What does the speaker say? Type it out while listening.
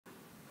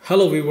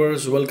Hello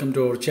viewers, welcome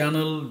to our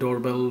channel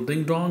Doorbell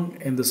Ding Dong.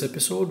 In this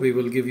episode, we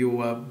will give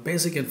you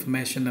basic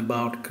information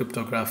about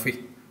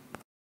cryptography.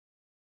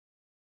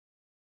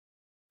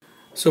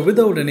 So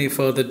without any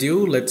further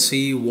ado, let's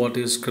see what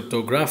is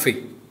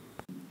cryptography.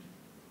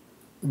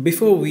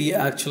 Before we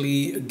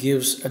actually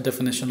gives a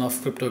definition of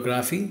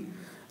cryptography,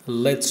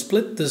 let's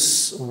split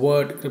this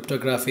word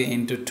cryptography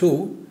into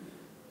two.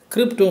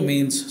 Crypto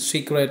means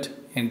secret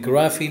and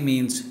graphy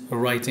means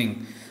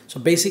writing. So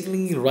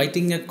basically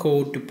writing a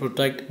code to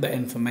protect the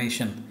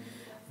information.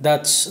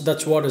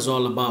 That's what it's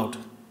all about.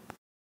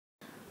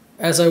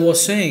 As I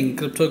was saying,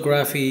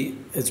 cryptography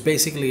is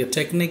basically a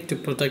technique to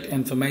protect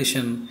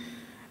information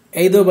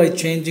either by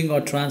changing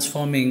or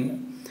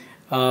transforming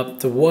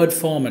the word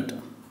format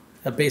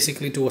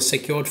basically to a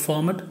secured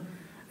format.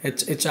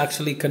 It's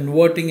actually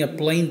converting a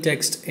plain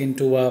text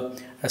into a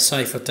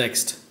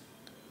ciphertext.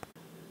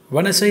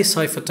 When I say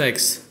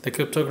ciphertext, the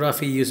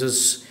cryptography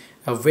uses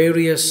a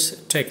various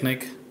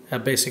technique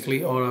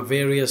basically or a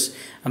various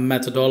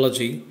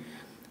methodology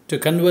to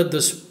convert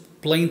this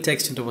plain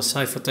text into a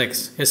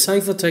ciphertext. A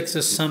ciphertext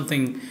is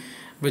something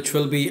which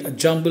will be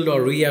jumbled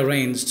or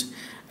rearranged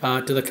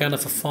to the kind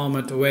of a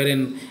format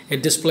wherein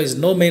it displays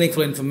no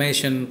meaningful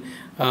information,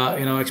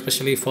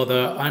 especially for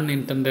the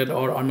unintended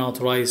or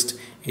unauthorized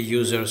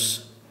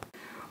users.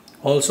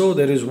 Also,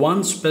 there is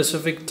one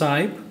specific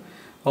type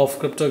of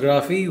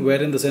cryptography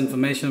wherein this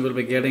information will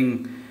be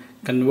getting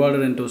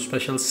converted into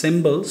special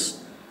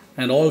symbols,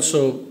 and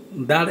also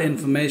that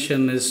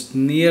information is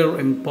near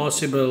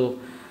impossible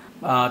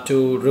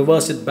to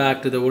reverse it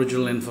back to the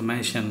original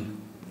information.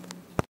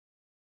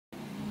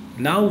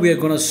 Now we are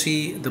going to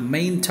see the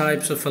main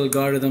types of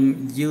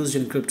algorithm used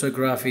in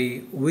cryptography,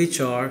 which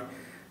are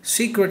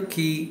secret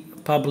key,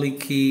 public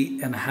key,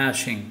 and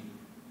hashing.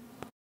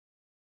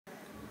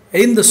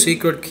 In the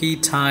secret key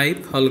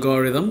type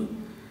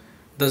algorithm,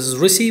 the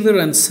receiver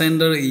and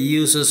sender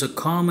uses a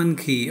common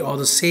key or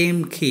the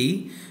same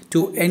key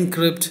to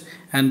encrypt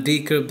and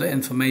decrypt the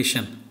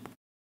information.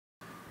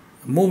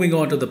 Moving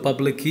on to the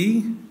public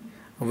key,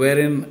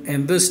 wherein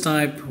in this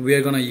type we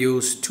are going to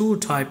use two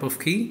types of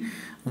key.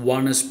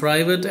 One is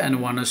private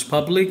and one is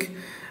public,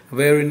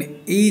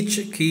 wherein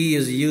each key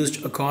is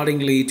used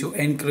accordingly to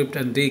encrypt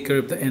and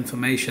decrypt the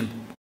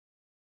information.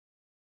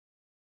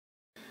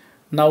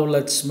 Now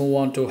let's move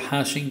on to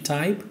hashing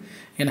type.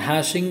 In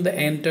hashing, the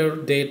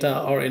entered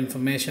data or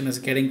information is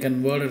getting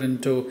converted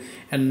into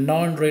a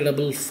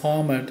non-readable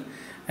format,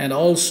 and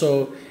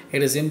also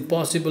it is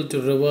impossible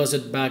to reverse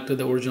it back to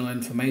the original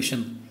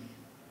information.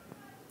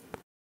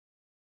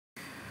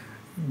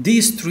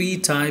 These three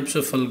types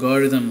of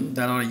algorithm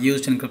that are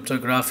used in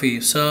cryptography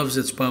serves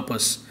its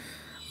purpose.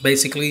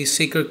 Basically,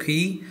 secret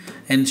key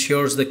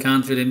ensures the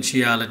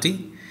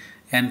confidentiality,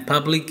 and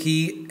public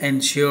key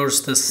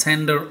ensures the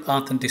sender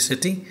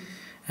authenticity,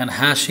 and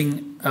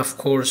hashing, of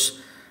course,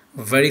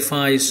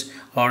 verifies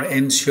or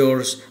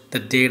ensures the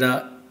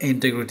data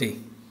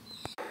integrity.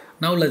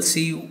 Now let's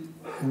see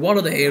what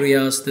are the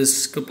areas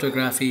this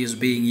cryptography is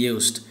being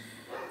used.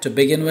 To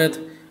begin with,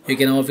 you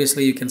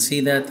can see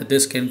that the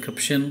disk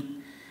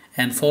encryption,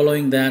 and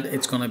following that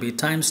it's going to be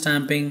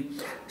timestamping,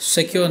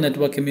 secure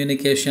network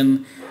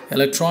communication,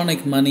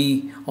 electronic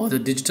money or the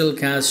digital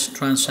cash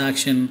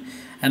transaction,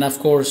 and of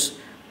course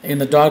in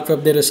the dark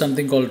web there is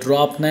something called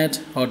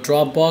dropnet or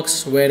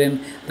dropbox,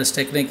 wherein this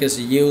technique is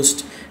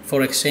used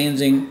for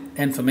exchanging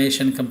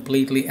information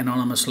completely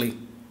anonymously.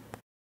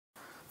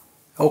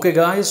 Okay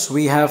guys,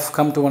 we have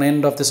come to an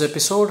end of this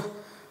episode.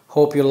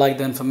 Hope you like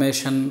the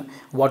information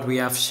what we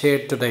have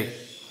shared today.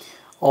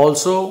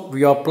 Also,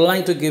 we are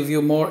planning to give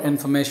you more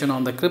information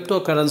on the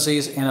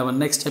cryptocurrencies in our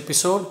next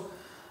episode.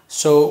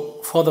 So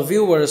for the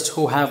viewers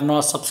who have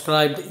not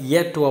subscribed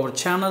yet to our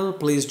channel,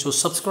 please do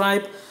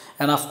subscribe.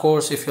 And of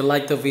course, if you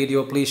like the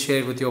video, please share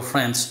it with your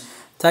friends.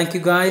 Thank you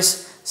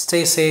guys.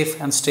 Stay safe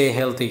and stay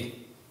healthy.